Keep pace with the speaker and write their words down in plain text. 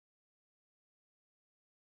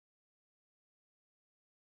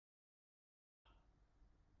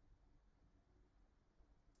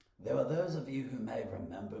There are those of you who may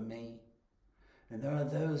remember me, and there are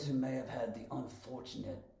those who may have had the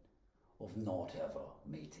unfortunate of not ever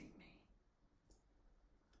meeting me.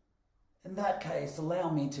 In that case, allow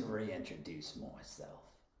me to reintroduce myself.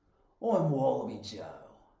 I'm Wallabee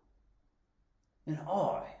Joe, and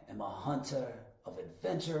I am a hunter of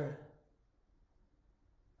adventure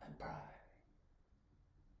and pride.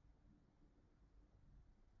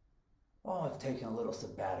 I've taken a little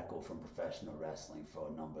sabbatical from professional wrestling for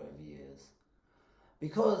a number of years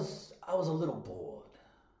because I was a little bored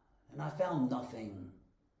and I found nothing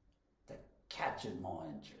that captured my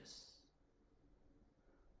interest.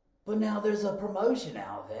 But now there's a promotion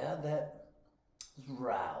out there that has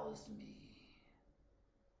roused me.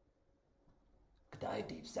 G'day,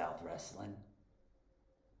 Deep South Wrestling.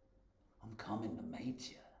 I'm coming to meet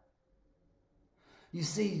you. You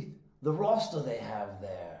see, the roster they have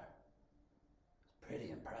there is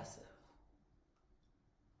pretty impressive.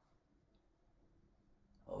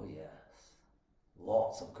 Oh yes,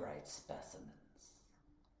 lots of great specimens.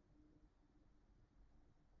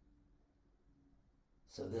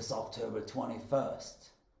 So this October 21st,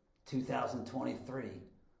 2023,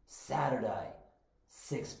 Saturday,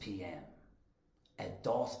 6 p.m. at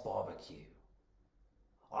DOS Barbecue,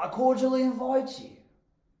 I cordially invite you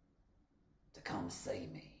to come see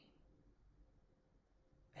me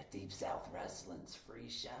at Deep South Wrestling's free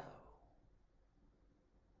show.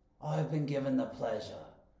 I have been given the pleasure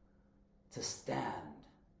to stand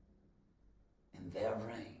in their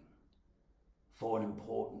ring for an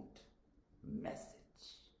important message.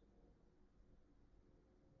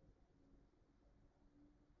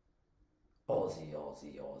 Aussie,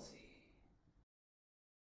 Aussie, Aussie.